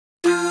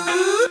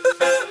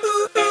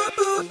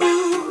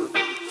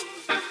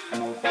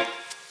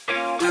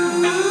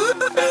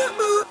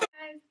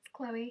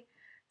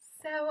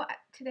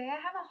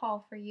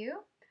haul for you.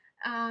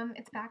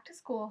 It's back to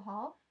school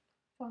haul.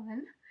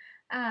 Fun.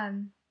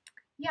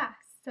 Yeah,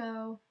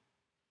 so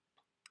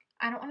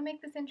I don't want to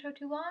make this intro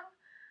too long,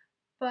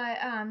 but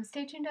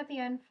stay tuned at the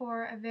end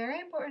for a very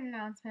important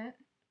announcement.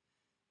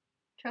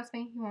 Trust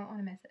me, you won't want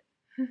to miss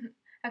it.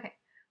 Okay,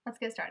 let's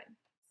get started.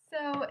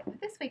 So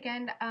this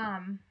weekend,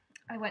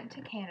 I went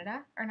to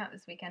Canada, or not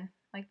this weekend,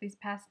 like these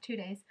past 2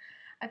 days.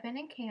 I've been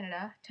in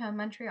Canada to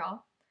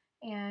Montreal,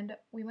 and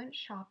we went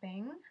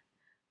shopping.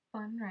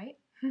 Fun, right?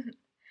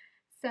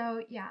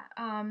 So yeah,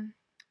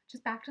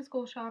 just back to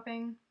school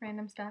shopping,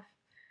 random stuff.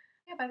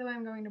 Yeah, by the way,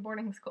 I'm going to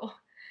boarding school.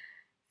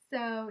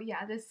 So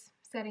yeah, this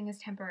setting is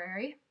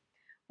temporary.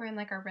 We're in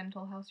like our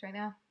rental house right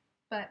now.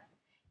 But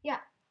yeah,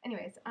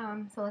 anyways,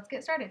 so let's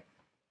get started.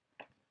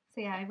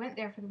 So yeah, I went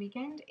there for the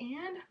weekend,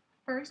 and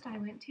first I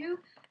went to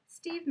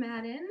Steve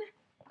Madden,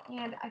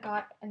 and I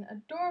got an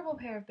adorable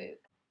pair of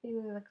boots. They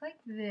look like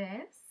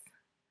this.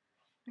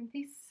 Aren't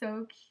they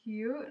so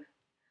cute?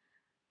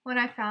 When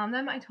I found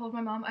them, I told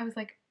my mom, I was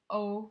like,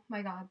 oh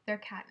my god, they're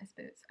Katniss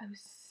boots. I was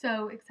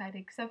so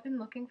excited because I've been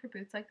looking for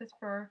boots like this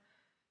for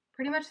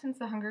pretty much since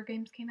the Hunger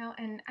Games came out,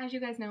 and as you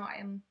guys know, I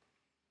am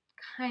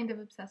kind of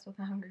obsessed with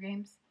the Hunger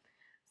Games.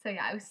 So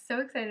yeah, I was so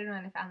excited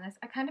when I found this.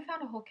 I kind of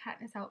found a whole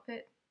Katniss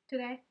outfit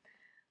today.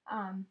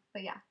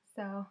 But yeah,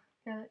 so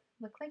they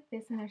look like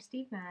this, and they're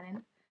Steve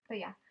Madden. But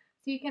yeah,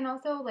 so you can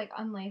also like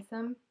unlace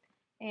them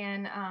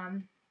and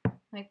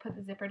like put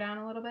the zipper down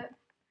a little bit,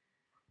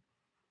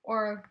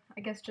 or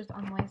I guess just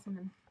unlace them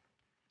and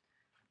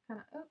kind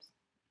of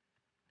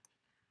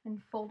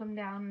and fold them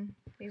down.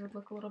 They would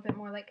look a little bit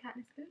more like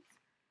Katniss boots.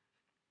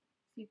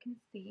 So you can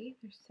see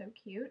they're so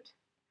cute.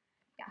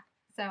 Yeah,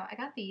 so I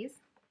got these.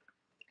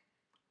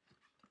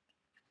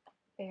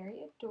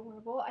 Very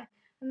adorable.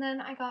 And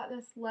then I got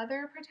this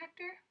leather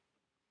protector.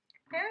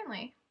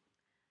 Apparently,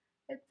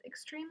 it's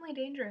extremely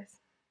dangerous.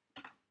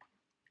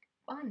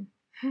 Fun.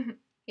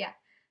 Yeah.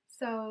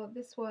 So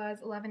this was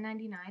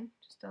 $11.99.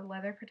 Just a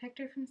leather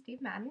protector from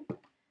Steve Madden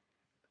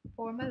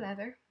for my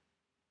leather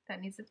that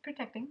needs its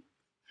protecting.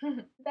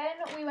 Then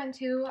we went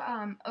to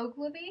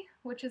Ogilvy,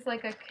 which is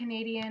like a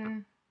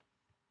Canadian,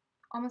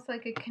 almost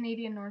like a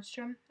Canadian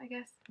Nordstrom, I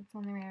guess. That's the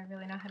only way I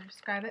really know how to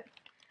describe it.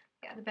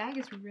 Yeah, the bag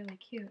is really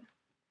cute.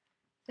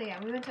 So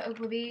yeah, we went to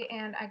Ogilvy,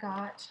 and I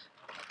got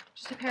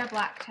just a pair of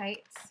black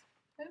tights.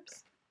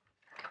 Oops.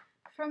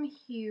 From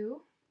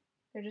Hue.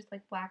 They're just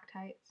like black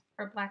tights,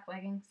 or black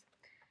leggings.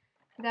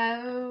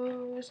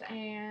 Those,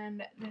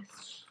 and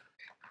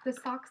the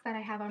socks that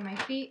I have on my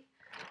feet,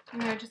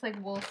 and they're just like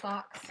wool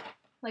socks,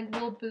 like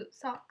wool boot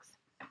socks,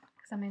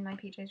 because I'm in my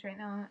PJs right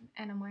now,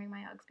 and I'm wearing my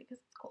Uggs because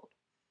it's cold.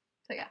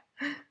 So yeah.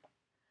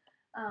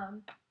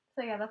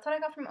 So yeah, that's what I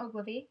got from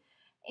Ogilvy.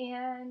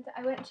 And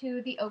I went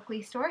to the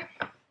Oakley store.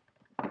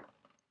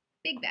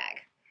 Big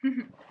bag.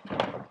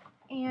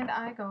 And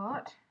I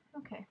got,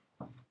 okay,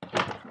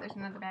 there's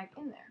another bag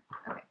in there.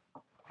 Okay.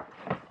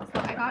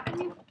 So I got a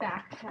new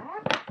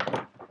backpack.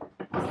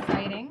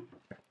 Exciting.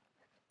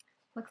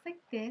 Looks like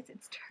this.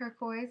 It's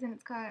turquoise, and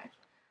it's got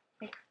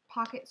like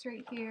pockets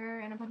right here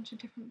and a bunch of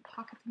different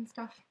pockets and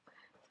stuff.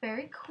 It's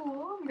very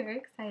cool. I'm very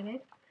excited.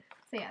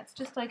 So yeah, it's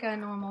just like a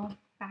normal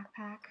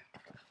backpack.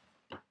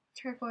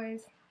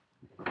 Turquoise.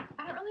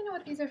 I don't really know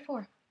what these are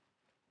for.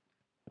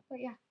 But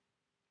yeah,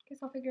 guess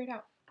I'll figure it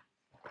out.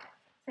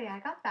 So yeah, I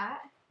got that.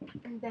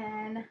 And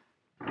then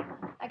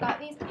I got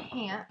these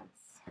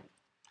pants.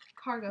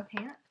 Cargo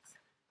pants.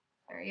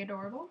 Very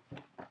adorable.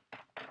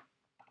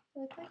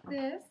 They look like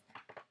this.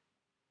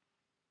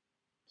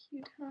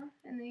 Cute, huh?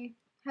 And they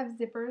have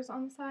zippers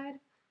on the side,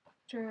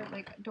 which are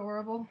like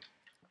adorable.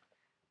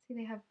 See,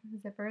 they have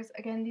zippers.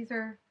 Again, these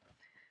are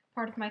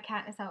part of my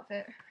Katniss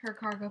outfit. Her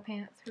cargo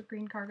pants, her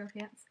green cargo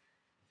pants.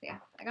 So yeah,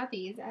 I got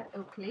these at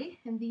Oakley,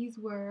 and these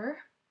were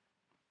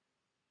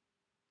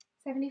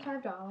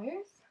 $75.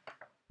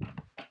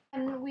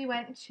 And we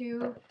went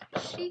to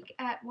Chic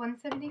at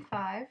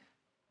 $175.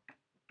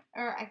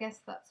 Or I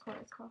guess that's what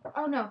it's called.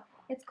 Oh no,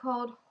 it's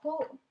called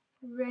Holt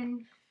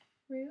Renfrew?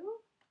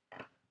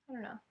 I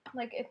don't know.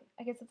 Like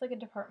I guess it's like a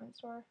department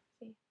store.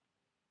 See,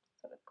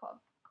 that's what it's called.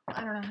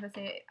 I don't know how to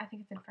say it. I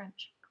think it's in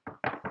French.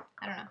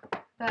 I don't know.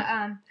 But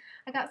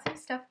I got some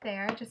stuff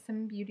there, just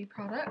some beauty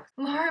products.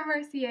 Laura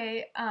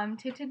Mercier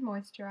tinted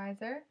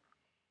moisturizer,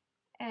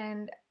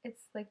 and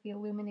it's like the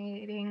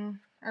illuminizing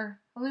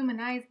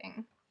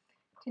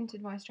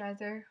tinted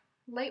moisturizer,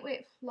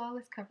 lightweight,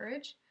 flawless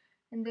coverage,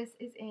 and this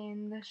is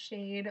in the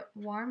shade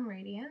Warm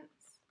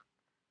Radiance.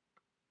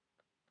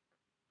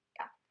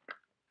 Yeah, so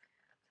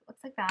it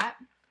looks like that.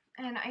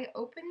 And I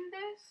opened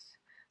this,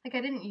 like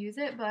I didn't use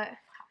it, but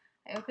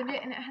I opened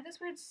it, and it had this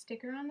weird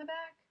sticker on the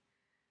back.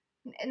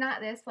 Not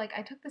this, like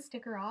I took the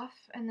sticker off,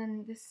 and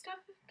then this stuff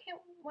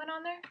went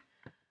on there.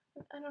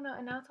 I don't know,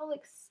 and now it's all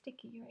like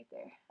sticky right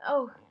there.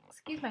 Oh,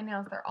 excuse my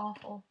nails, they're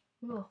awful.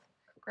 Ugh,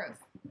 gross.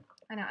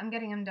 I know, I'm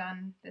getting them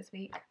done this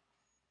week.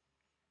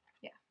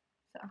 Yeah,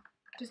 so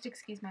just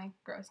excuse my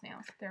gross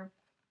nails. They're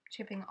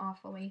chipping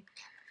awfully.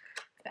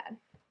 It's bad.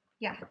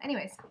 Yeah,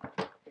 anyways.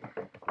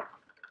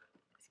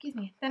 Excuse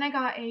me. Then I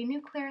got a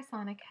new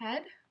Clarisonic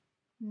head.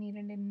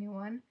 needed a new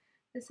one.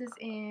 This is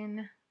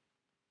in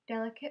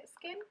Delicate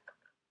Skin.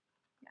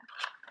 Yeah,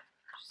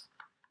 just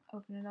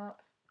open it up.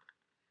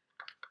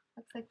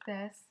 Looks like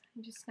this.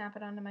 You just snap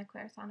it onto my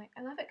Clarisonic.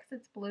 I love it because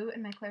it's blue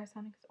and my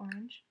Clarisonic is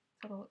orange,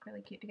 so it'll look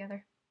really cute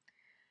together.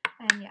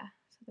 And yeah,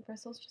 so the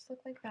bristles just look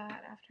like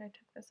that after I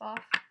took this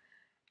off.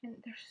 And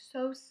they're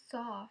so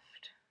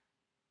soft.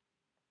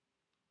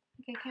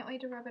 Like, I can't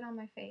wait to rub it on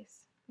my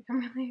face. Like, I'm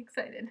really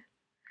excited.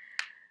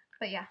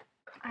 But yeah,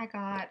 I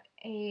got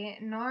a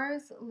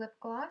NARS lip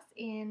gloss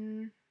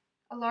in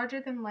a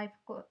larger than life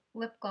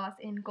lip gloss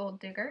in Gold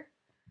Digger.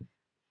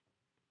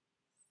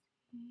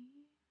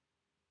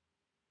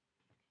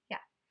 Yeah,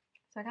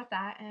 so I got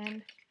that,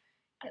 and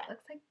it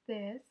looks like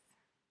this.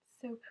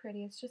 So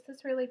pretty. It's just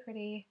this really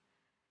pretty,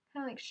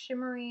 kind of like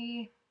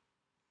shimmery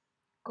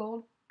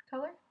gold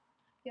color.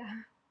 Yeah.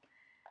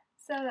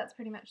 So that's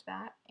pretty much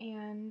that.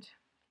 And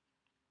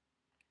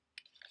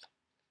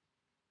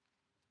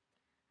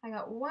I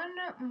got one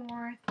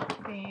more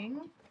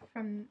thing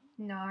from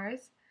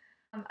NARS.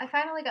 I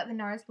finally got the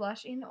NARS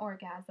blush in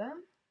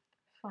Orgasm.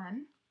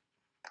 Fun.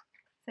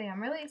 So yeah,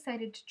 I'm really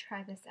excited to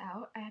try this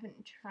out. I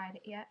haven't tried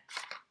it yet.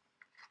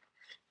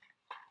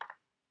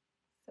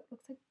 So it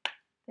looks like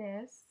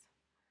this.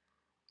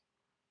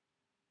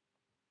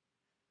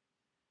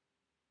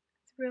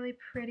 It's really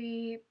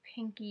pretty,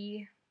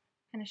 pinky,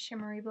 kind of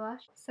shimmery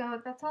blush.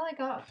 So that's all I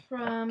got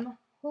from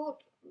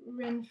Holt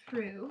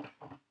Renfrew.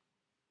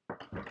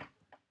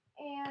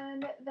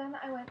 And then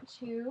I went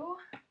to,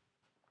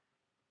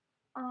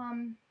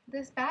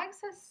 this bag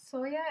says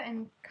Soya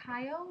and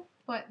Kayo,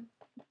 but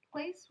the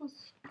place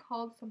was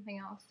called something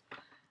else.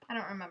 I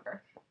don't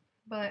remember.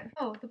 But,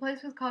 oh, the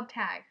place was called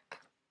Tag.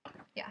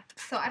 Yeah,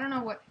 so I don't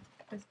know what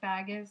this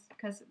bag is,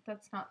 because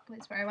that's not the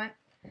place where I went.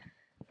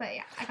 But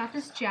yeah, I got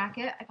this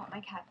jacket. I got my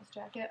cat this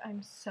jacket.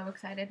 I'm so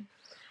excited.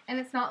 And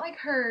it's not like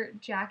her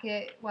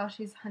jacket while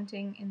she's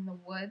hunting in the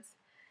woods.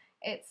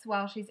 It's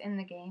while she's in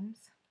the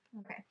games.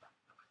 Okay.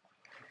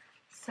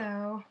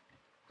 So,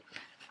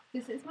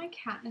 this is my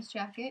Katniss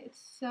jacket.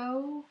 It's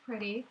so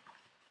pretty.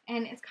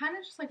 And it's kind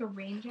of just like a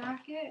rain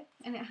jacket.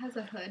 And it has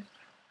a hood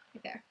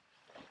right there.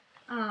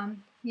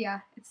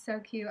 Yeah, it's so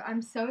cute.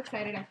 I'm so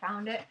excited I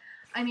found it.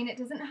 I mean, it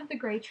doesn't have the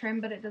gray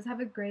trim, but it does have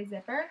a gray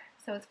zipper.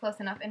 So it's close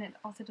enough. And it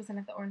also doesn't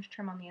have the orange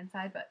trim on the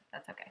inside, but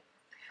that's okay.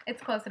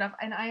 It's close enough.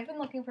 And I've been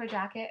looking for a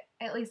jacket,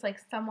 at least like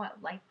somewhat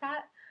like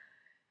that,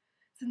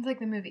 since like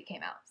the movie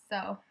came out.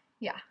 So,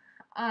 yeah.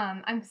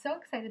 I'm so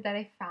excited that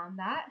I found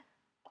that.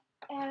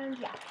 And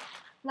yeah,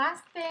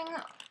 last thing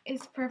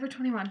is Forever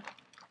 21.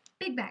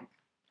 Big bag.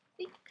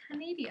 The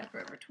Canada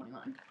Forever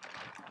 21.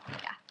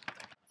 Yeah.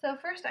 So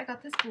first I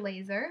got this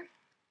blazer.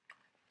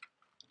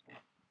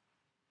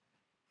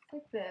 It's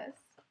like this.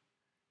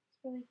 It's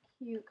really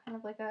cute, kind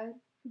of like a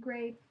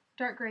gray,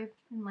 dark gray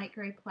and light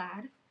gray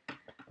plaid.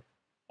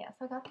 Yeah,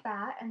 so I got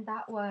that, and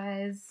that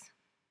was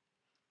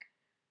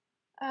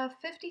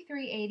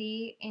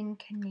 $53.80 in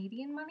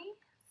Canadian money.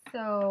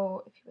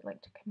 So if you would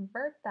like to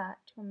convert that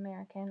to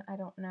American, I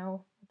don't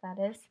know what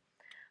that is.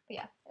 But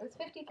yeah, it was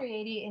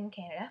 $53.80 in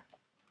Canada.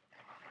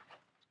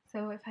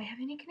 So if I have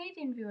any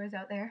Canadian viewers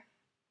out there,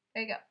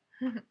 there you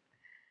go.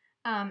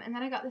 And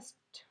then I got this,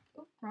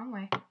 oh, wrong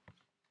way.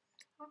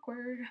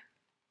 Awkward.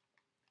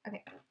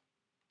 Okay,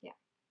 yeah.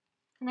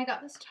 And I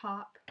got this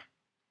top.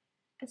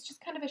 It's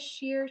just kind of a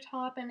sheer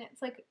top, and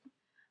it's like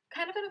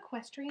kind of an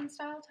equestrian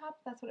style top.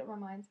 That's what it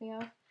reminds me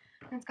of.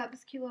 And it's got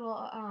this cute little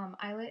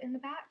eyelet in the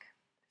back.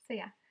 So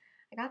yeah,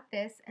 I got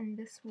this, and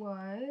this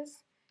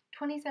was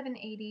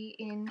 $27.80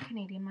 in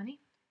Canadian money.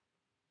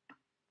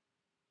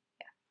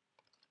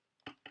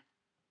 Yeah.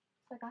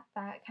 So I got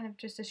that, kind of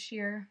just a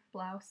sheer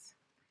blouse.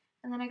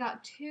 And then I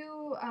got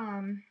two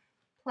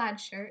plaid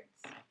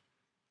shirts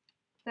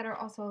that are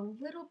also a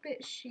little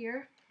bit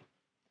sheer.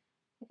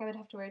 Like I would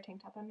have to wear a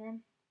tank top under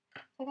them.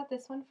 So I got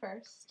this one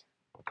first.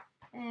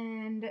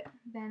 And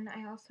then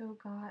I also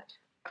got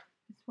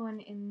this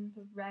one in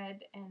the red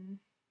and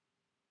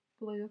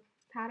blue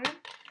pattern.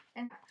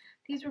 And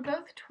these were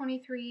both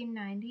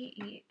 $23.90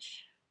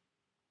 each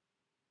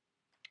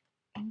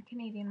in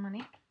Canadian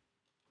money.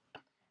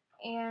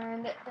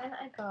 And then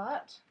I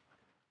got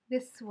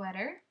this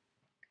sweater.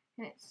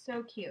 And it's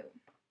so cute.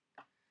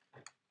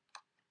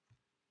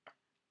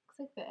 Looks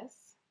like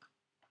this.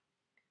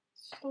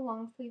 It's just a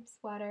long sleeve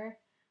sweater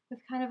with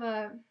kind of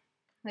a,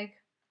 like,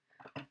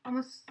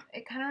 almost,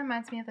 it kind of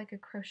reminds me of like a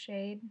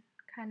crocheted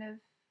kind of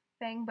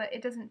thing, but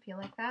it doesn't feel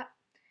like that.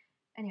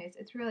 Anyways,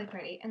 it's really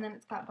pretty. And then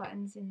it's got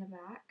buttons in the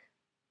back,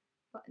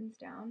 buttons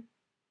down.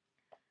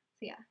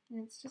 So yeah,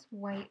 and it's just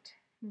white,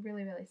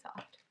 really, really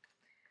soft.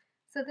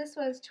 So this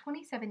was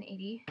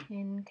 $27.80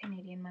 in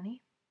Canadian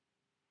money.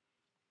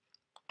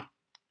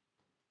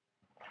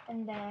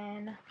 And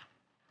then,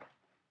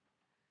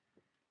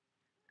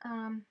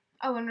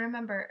 oh, and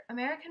remember,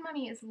 American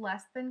money is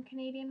less than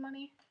Canadian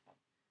money.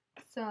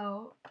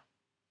 So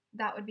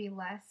that would be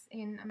less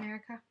in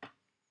America.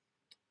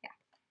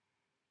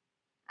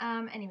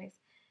 Yeah. Anyways,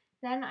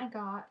 then I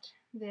got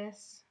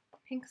this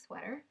pink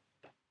sweater.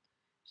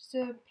 Just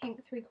a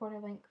pink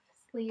 3/4 length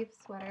sleeve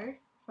sweater.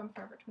 from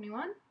Forever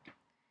 21,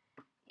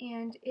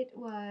 and it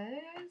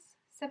was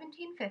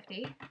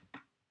 $17.50,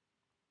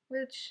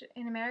 which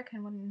in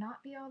American would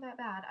not be all that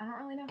bad. I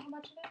don't really know how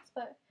much it is,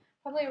 but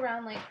probably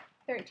around like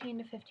 $13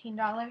 to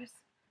 $15.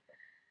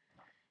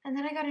 And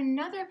then I got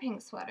another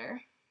pink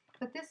sweater,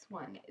 but this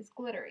one is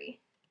glittery,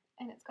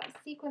 and it's got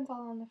sequins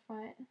all on the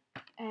front,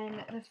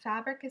 and the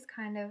fabric is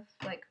kind of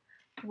like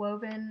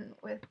woven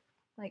with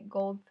like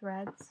gold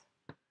threads.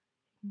 You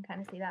can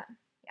kind of see that.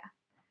 Yeah.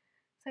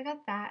 So I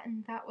got that,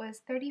 and that was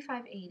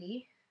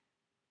 $35.80.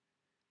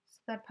 So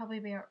that'd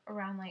probably be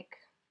around like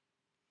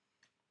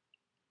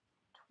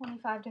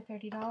 $25 to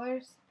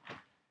 $30.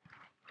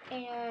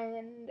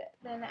 And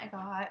then I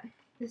got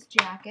this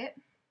jacket.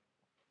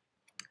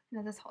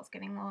 No, this haul's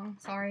getting long.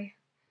 Sorry.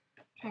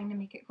 I'm trying to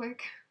make it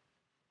quick.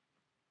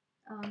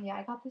 Yeah,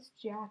 I got this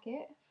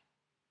jacket,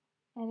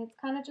 and it's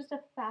kind of just a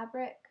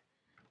fabric.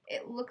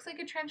 It looks like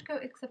a trench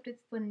coat, except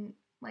it's the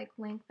like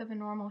length of a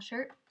normal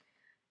shirt,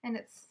 and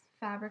it's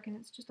fabric, and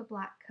it's just a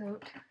black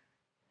coat.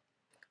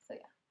 So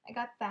yeah, I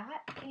got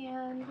that,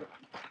 and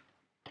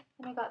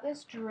then I got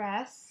this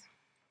dress,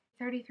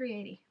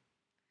 $33.80,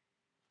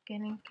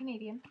 getting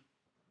Canadian.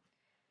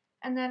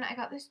 And then I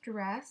got this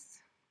dress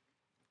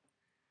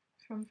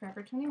from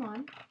Forever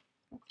 21.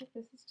 Looks like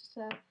this is just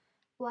a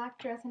black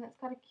dress, and it's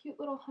got a cute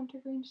little hunter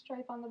green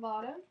stripe on the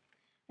bottom,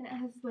 and it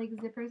has like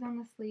zippers on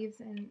the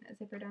sleeves and a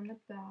zipper down the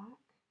back.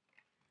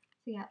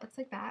 So yeah, it looks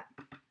like that.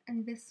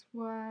 And this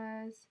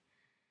was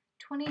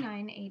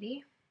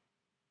 $29.80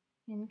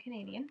 in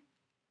Canadian.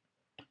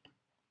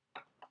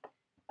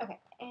 Okay,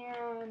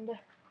 and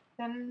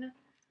then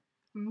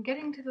I'm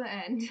getting to the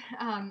end.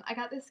 I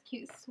got this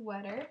cute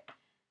sweater.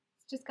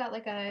 It's just got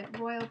like a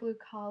royal blue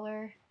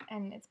collar,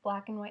 and it's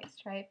black and white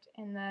striped,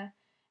 and the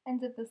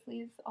ends of the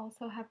sleeves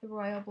also have the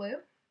royal blue.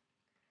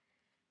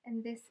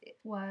 And this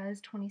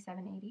was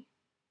 $27.80.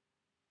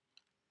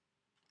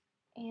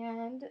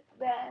 And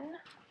then,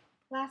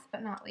 last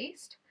but not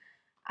least,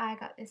 I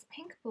got this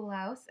pink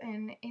blouse,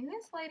 and in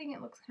this lighting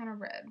it looks kind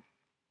of red.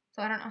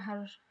 So I don't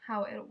know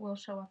how it will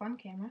show up on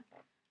camera.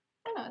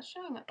 Oh no, it's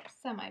showing up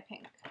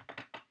semi-pink.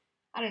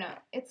 I don't know,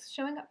 it's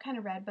showing up kind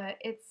of red, but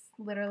it's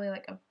literally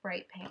like a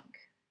bright pink.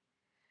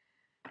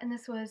 And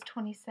this was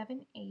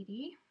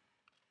 $27.80.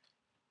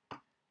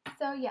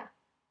 So yeah,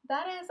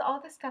 that is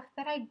all the stuff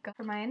that I got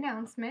for my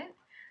announcement.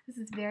 This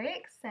is very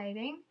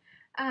exciting.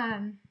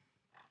 I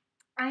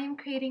am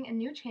creating a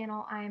new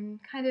channel. I'm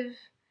kind of,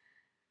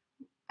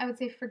 I would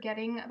say,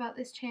 forgetting about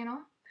this channel.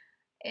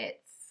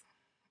 It's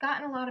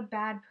gotten a lot of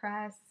bad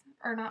press,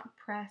 or not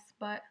press,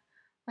 but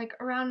like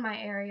around my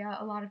area,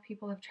 a lot of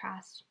people have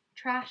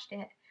trashed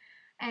it.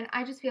 And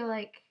I just feel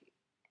like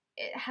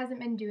it hasn't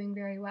been doing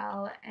very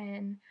well,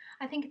 and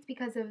I think it's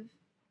because of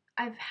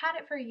I've had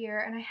it for a year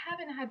and I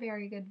haven't had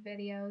very good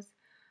videos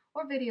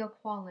or video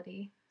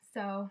quality,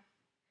 so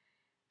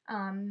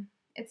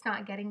it's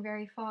not getting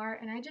very far,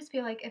 and I just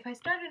feel like if I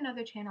start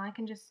another channel I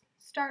can just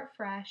start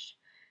fresh.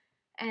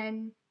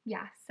 And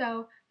yeah,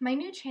 so my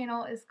new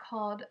channel is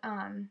called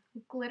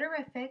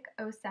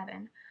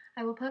Glitterific07.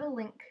 I will put a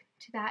link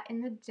to that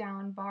in the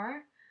down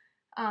bar.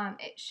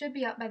 It should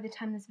be up by the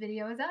time this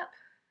video is up,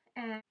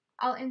 and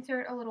I'll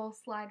insert a little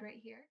slide right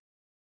here.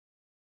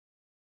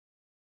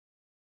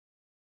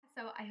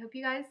 So I hope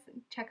you guys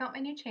check out my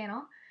new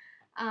channel.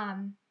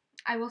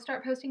 I will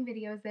start posting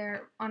videos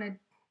there on a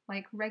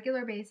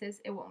regular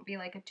basis. It won't be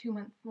like a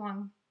 2-month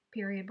long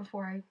period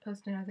before I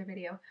post another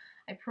video.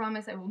 I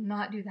promise I will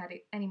not do that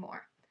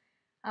anymore.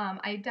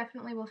 I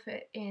definitely will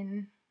fit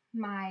in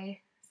my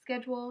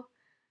schedule,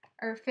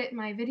 or fit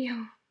my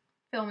video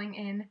filming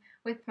in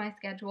with my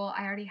schedule.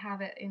 I already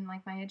have it in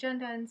like my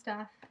agenda and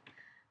stuff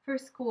for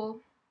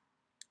school,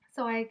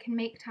 so I can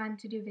make time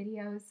to do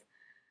videos.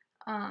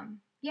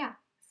 Yeah,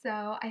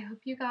 so I hope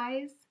you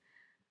guys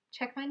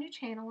check my new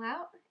channel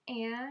out,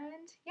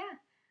 and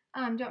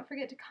yeah, don't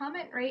forget to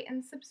comment, rate,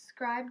 and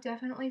subscribe.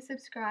 Definitely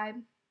subscribe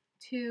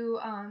to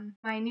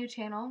my new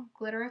channel,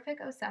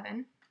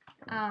 Glitterific07.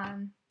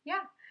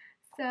 Yeah,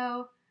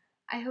 so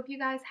I hope you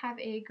guys have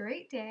a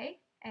great day,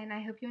 and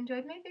I hope you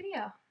enjoyed my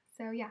video.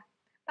 So yeah,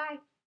 bye!